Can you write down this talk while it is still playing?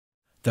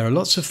There are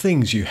lots of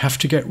things you have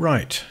to get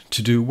right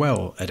to do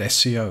well at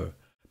SEO,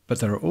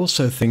 but there are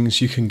also things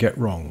you can get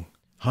wrong.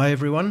 Hi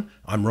everyone,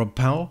 I'm Rob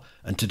Powell,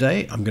 and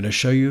today I'm going to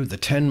show you the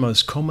 10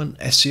 most common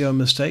SEO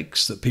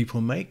mistakes that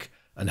people make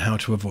and how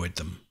to avoid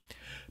them.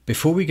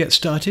 Before we get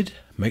started,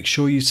 make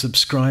sure you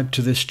subscribe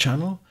to this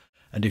channel,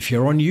 and if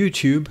you're on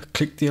YouTube,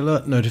 click the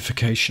alert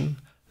notification.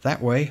 That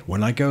way,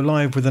 when I go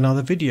live with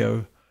another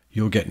video,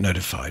 you'll get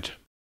notified.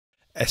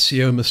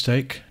 SEO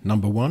mistake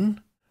number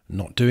 1,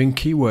 not doing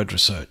keyword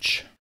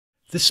research.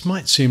 This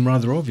might seem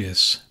rather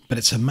obvious, but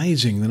it's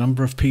amazing the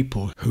number of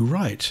people who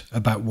write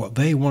about what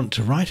they want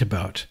to write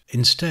about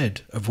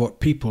instead of what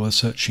people are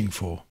searching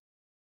for.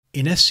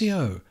 In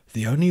SEO,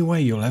 the only way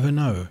you'll ever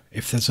know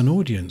if there's an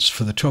audience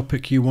for the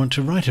topic you want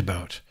to write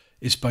about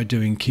is by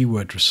doing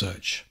keyword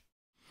research.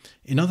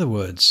 In other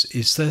words,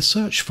 is there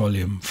search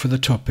volume for the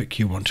topic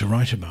you want to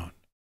write about?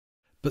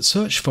 But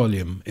search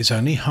volume is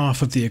only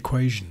half of the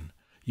equation.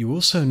 You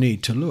also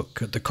need to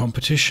look at the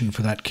competition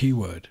for that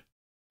keyword.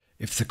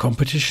 If the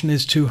competition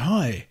is too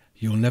high,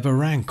 you'll never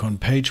rank on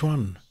page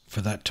 1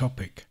 for that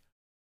topic.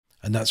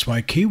 And that's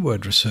why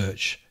keyword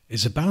research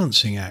is a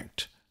balancing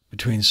act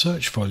between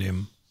search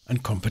volume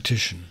and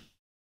competition.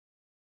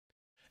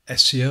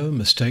 SEO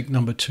mistake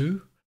number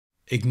 2,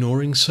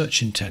 ignoring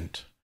search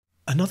intent.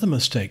 Another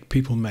mistake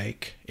people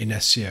make in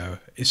SEO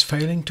is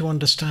failing to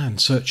understand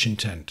search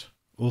intent,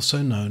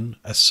 also known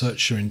as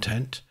searcher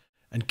intent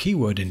and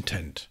keyword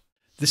intent.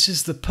 This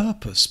is the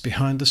purpose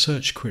behind the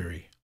search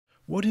query.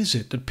 What is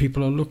it that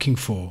people are looking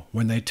for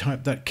when they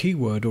type that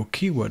keyword or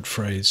keyword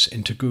phrase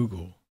into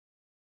Google?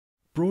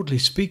 Broadly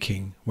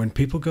speaking, when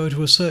people go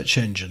to a search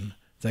engine,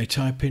 they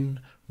type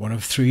in one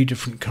of 3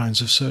 different kinds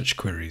of search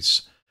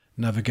queries: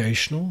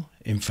 navigational,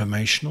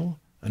 informational,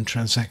 and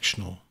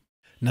transactional.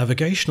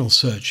 Navigational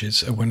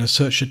searches are when a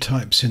searcher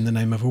types in the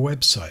name of a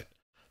website,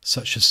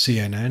 such as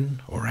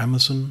CNN or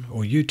Amazon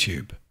or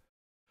YouTube.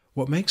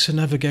 What makes a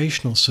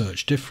navigational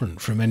search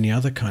different from any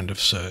other kind of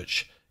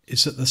search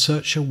is that the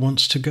searcher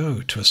wants to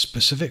go to a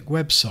specific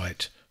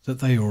website that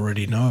they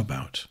already know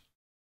about.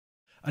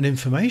 An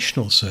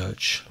informational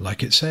search,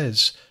 like it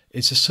says,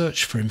 is a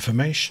search for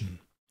information.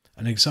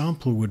 An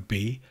example would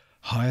be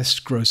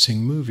highest grossing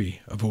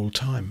movie of all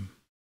time.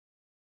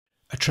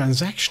 A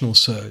transactional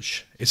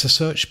search is a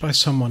search by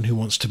someone who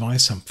wants to buy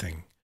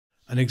something.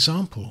 An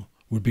example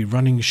would be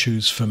running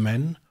shoes for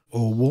men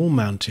or wall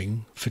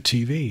mounting for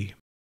TV.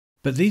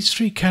 But these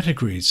 3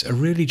 categories are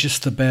really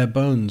just the bare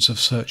bones of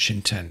search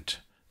intent.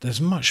 There's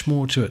much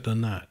more to it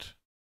than that.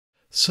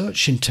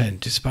 Search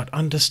intent is about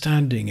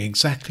understanding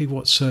exactly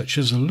what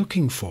searchers are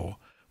looking for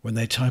when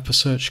they type a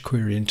search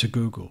query into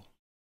Google.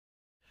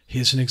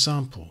 Here's an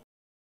example.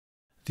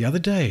 The other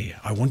day,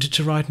 I wanted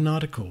to write an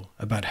article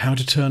about how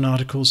to turn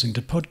articles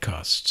into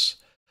podcasts.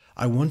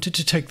 I wanted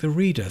to take the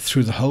reader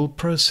through the whole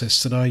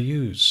process that I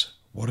use,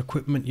 what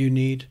equipment you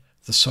need,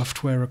 the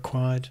software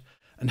required,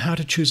 and how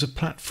to choose a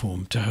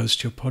platform to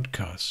host your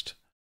podcast.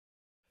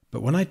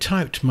 But when I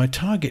typed my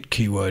target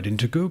keyword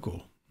into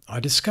Google,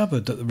 I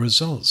discovered that the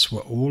results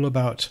were all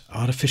about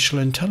artificial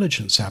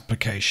intelligence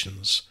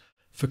applications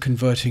for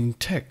converting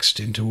text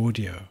into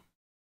audio.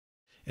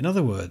 In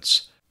other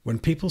words, when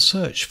people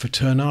search for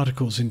turn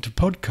articles into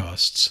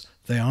podcasts,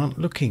 they aren't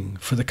looking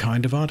for the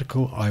kind of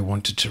article I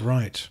wanted to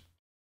write.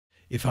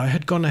 If I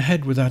had gone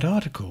ahead with that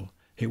article,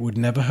 it would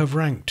never have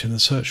ranked in the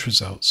search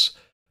results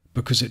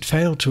because it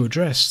failed to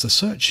address the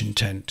search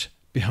intent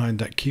behind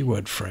that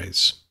keyword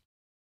phrase.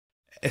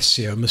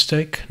 SEO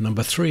mistake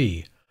number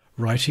 3,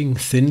 writing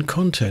thin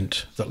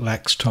content that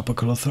lacks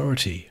topical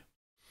authority.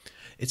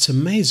 It's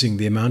amazing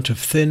the amount of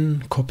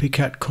thin,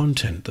 copycat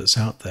content that's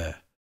out there.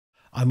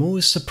 I'm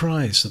always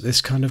surprised that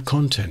this kind of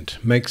content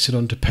makes it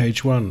onto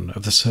page 1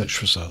 of the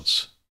search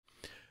results.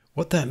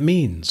 What that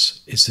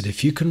means is that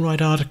if you can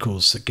write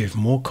articles that give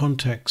more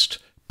context,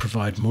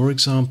 provide more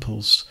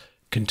examples,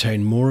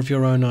 contain more of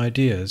your own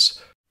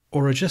ideas,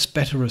 or are just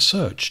better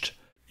researched,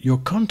 your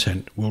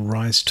content will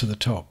rise to the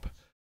top.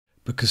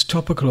 Because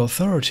topical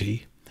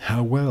authority,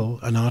 how well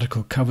an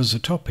article covers a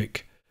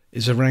topic,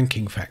 is a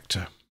ranking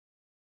factor.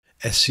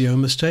 SEO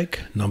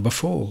mistake number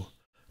 4,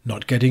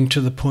 not getting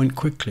to the point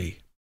quickly.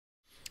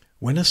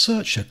 When a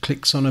searcher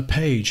clicks on a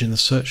page in the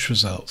search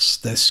results,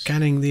 they're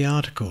scanning the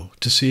article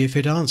to see if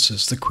it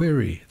answers the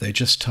query they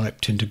just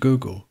typed into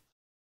Google.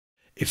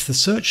 If the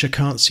searcher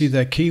can't see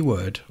their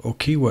keyword or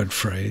keyword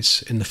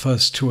phrase in the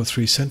first 2 or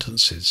 3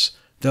 sentences,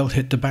 they'll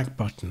hit the back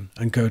button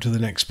and go to the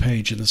next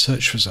page in the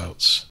search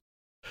results.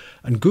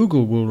 And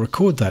Google will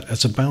record that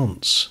as a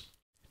bounce.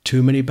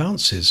 Too many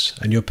bounces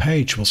and your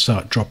page will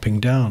start dropping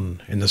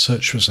down in the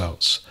search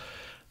results.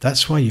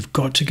 That's why you've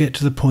got to get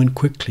to the point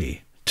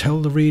quickly.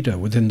 Tell the reader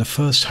within the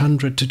first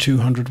 100 to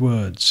 200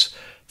 words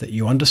that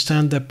you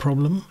understand their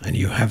problem and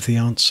you have the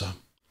answer.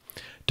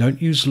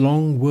 Don't use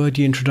long,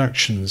 wordy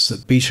introductions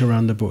that beat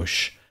around the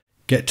bush.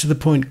 Get to the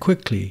point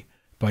quickly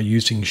by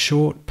using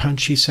short,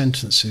 punchy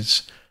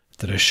sentences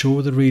that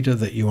assure the reader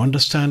that you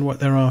understand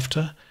what they're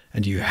after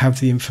and you have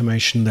the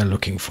information they're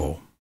looking for.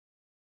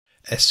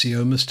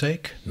 SEO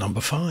mistake number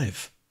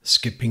 5,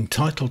 skipping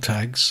title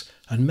tags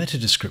and meta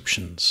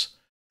descriptions.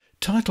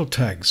 Title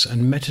tags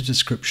and meta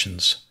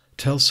descriptions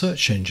tell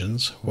search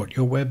engines what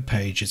your web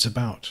page is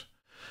about,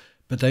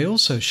 but they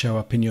also show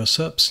up in your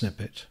SERP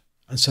snippet,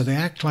 and so they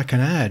act like an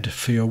ad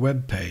for your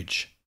web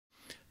page.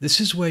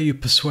 This is where you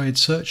persuade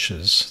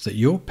searchers that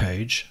your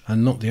page,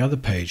 and not the other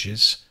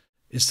pages,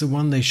 is the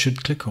one they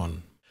should click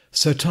on.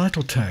 So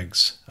title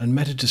tags and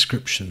meta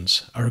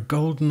descriptions are a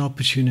golden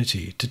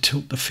opportunity to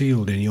tilt the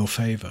field in your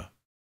favor.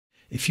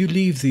 If you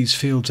leave these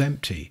fields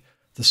empty,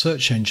 the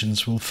search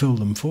engines will fill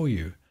them for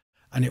you,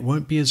 and it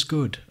won't be as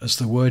good as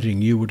the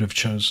wording you would have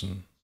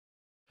chosen.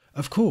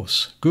 Of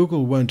course,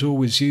 Google won't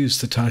always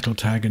use the title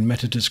tag and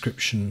meta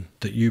description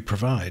that you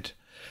provide,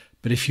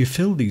 but if you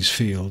fill these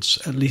fields,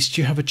 at least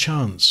you have a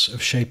chance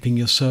of shaping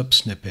your SERP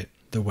snippet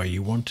the way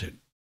you want it.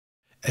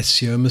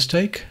 SEO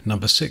mistake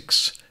number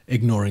 6.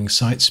 Ignoring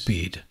site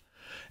speed.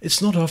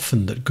 It's not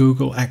often that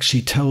Google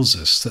actually tells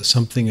us that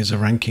something is a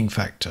ranking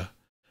factor,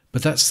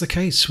 but that's the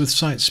case with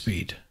site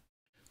speed.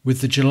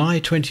 With the July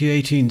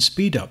 2018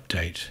 speed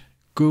update,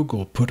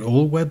 Google put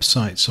all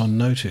websites on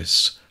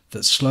notice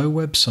that slow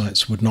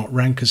websites would not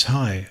rank as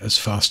high as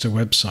faster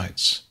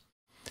websites.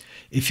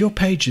 If your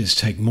pages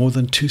take more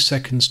than 2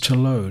 seconds to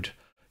load,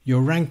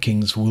 your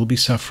rankings will be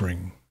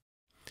suffering.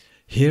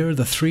 Here are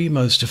the 3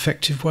 most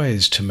effective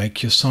ways to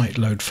make your site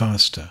load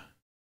faster.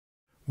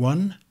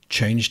 1.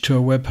 Change to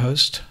a web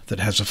host that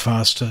has a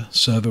faster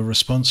server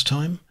response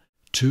time.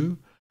 2.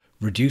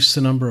 Reduce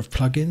the number of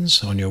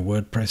plugins on your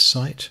WordPress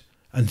site.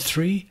 And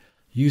 3.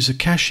 Use a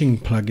caching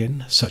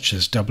plugin such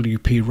as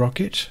WP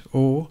Rocket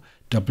or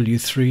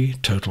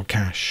W3 Total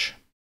Cache.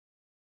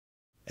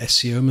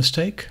 SEO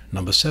mistake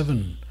number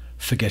 7.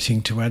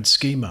 Forgetting to add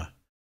schema.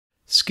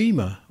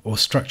 Schema, or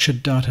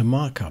structured data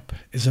markup,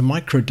 is a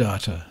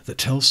microdata that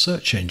tells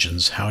search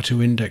engines how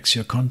to index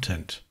your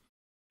content.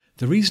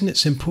 The reason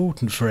it's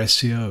important for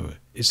SEO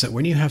is that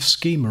when you have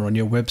schema on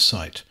your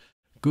website,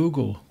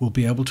 Google will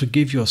be able to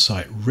give your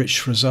site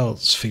rich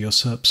results for your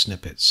SERP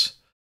snippets.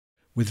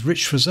 With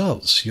rich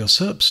results, your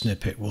SERP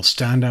snippet will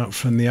stand out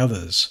from the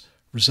others,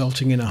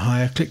 resulting in a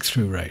higher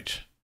click-through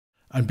rate.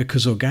 And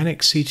because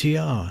organic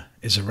CTR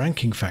is a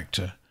ranking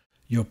factor,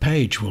 your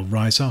page will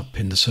rise up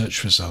in the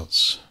search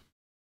results.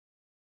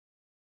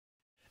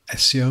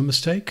 SEO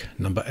mistake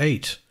number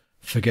 8.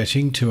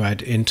 Forgetting to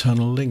add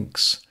internal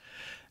links.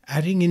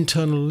 Adding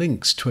internal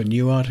links to a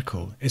new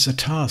article is a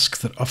task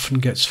that often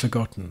gets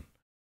forgotten,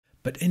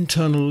 but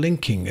internal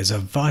linking is a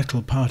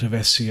vital part of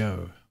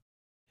SEO.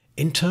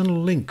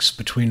 Internal links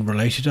between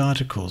related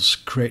articles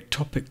create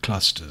topic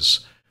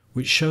clusters,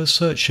 which show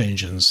search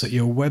engines that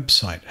your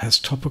website has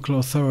topical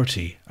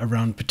authority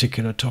around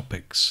particular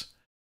topics.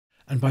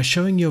 And by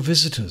showing your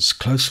visitors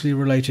closely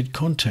related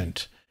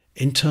content,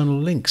 internal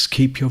links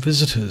keep your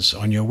visitors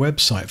on your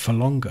website for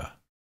longer.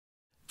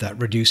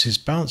 That reduces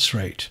bounce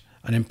rate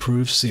and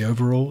improves the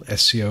overall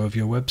SEO of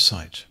your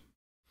website.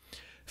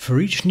 For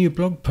each new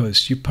blog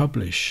post you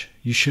publish,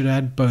 you should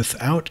add both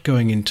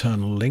outgoing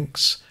internal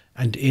links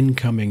and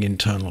incoming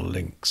internal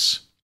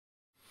links.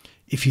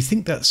 If you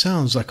think that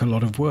sounds like a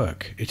lot of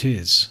work, it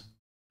is.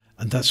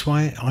 And that's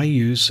why I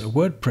use a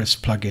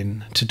WordPress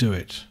plugin to do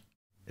it.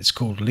 It's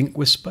called Link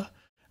Whisper,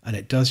 and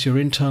it does your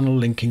internal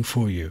linking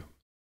for you.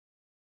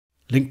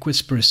 Link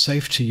Whisper is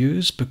safe to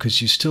use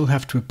because you still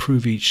have to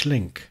approve each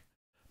link,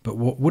 but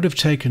what would have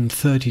taken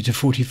 30 to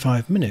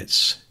 45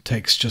 minutes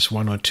takes just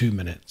 1 or 2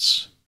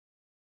 minutes.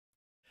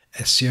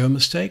 SEO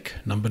mistake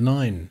number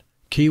 9.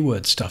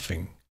 Keyword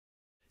stuffing.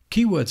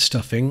 Keyword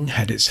stuffing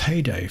had its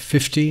heyday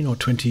 15 or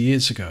 20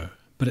 years ago,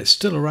 but it's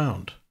still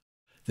around.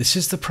 This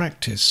is the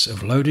practice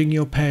of loading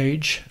your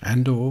page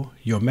and/or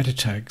your meta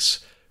tags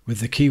with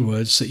the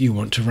keywords that you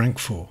want to rank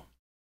for.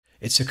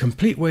 It's a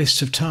complete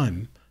waste of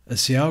time,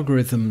 as the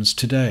algorithms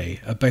today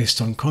are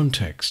based on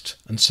context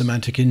and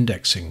semantic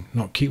indexing,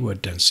 not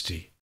keyword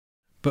density.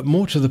 But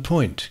more to the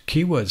point,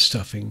 keyword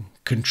stuffing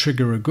can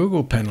trigger a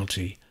Google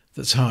penalty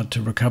that's hard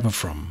to recover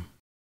from.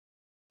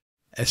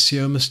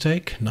 SEO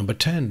mistake number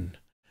 10.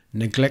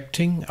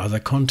 Neglecting other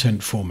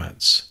content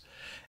formats.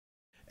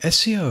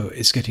 SEO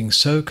is getting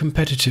so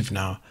competitive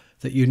now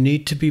that you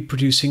need to be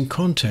producing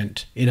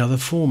content in other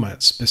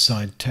formats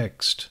beside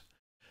text.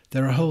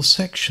 There are whole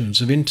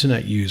sections of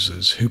internet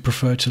users who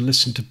prefer to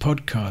listen to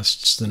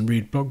podcasts than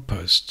read blog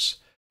posts.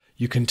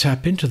 You can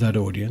tap into that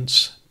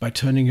audience by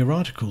turning your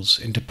articles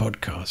into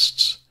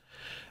podcasts.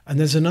 And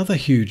there's another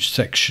huge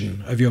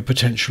section of your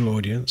potential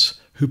audience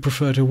who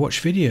prefer to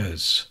watch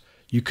videos.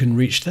 You can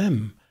reach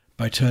them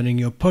by turning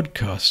your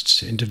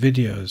podcasts into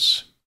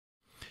videos.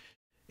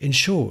 In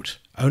short,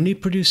 only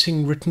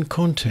producing written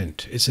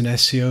content is an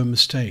SEO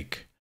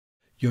mistake.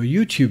 Your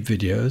YouTube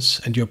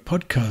videos and your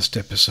podcast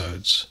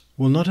episodes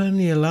will not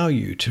only allow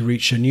you to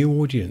reach a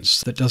new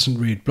audience that doesn't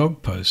read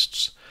blog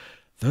posts,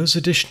 those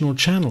additional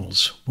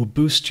channels will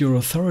boost your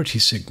authority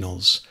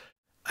signals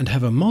and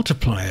have a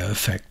multiplier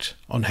effect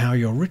on how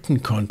your written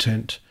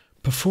content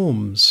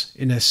performs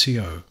in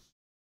SEO.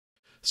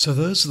 So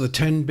those are the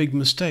 10 big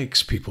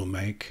mistakes people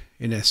make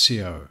in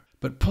SEO.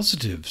 But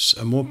positives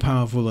are more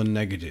powerful than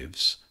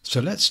negatives, So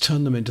let's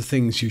turn them into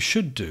things you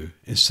should do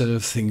instead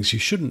of things you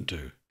shouldn't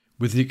do.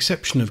 With the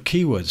exception of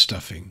keyword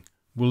stuffing,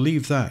 we'll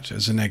leave that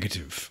as a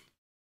negative.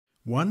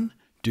 1.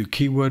 Do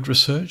keyword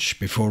research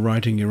before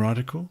writing your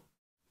article.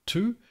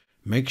 2.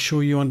 Make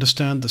sure you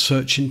understand the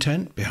search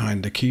intent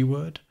behind the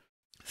keyword.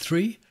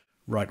 3.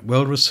 Write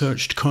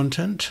well-researched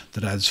content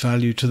that adds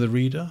value to the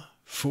reader.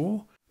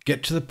 4.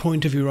 Get to the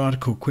point of your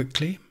article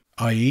quickly,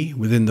 i.e.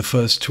 within the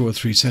first 2 or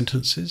 3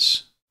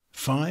 sentences.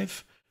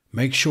 5.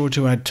 Make sure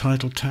to add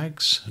title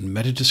tags and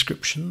meta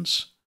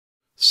descriptions.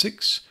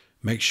 6.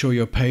 Make sure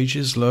your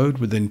pages load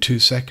within 2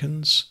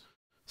 seconds.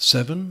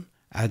 7.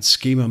 Add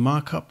schema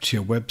markup to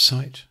your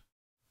website.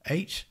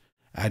 8.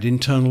 Add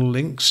internal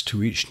links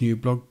to each new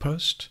blog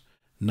post.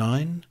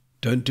 9.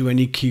 Don't do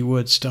any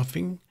keyword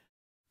stuffing.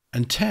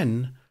 And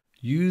 10.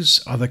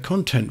 Use other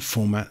content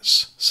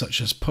formats such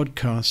as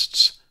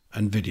podcasts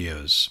and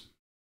videos.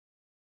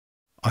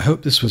 I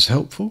hope this was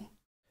helpful.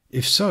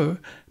 If so,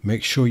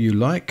 make sure you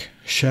like,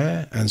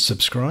 share and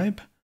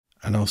subscribe,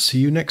 and I'll see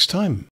you next time.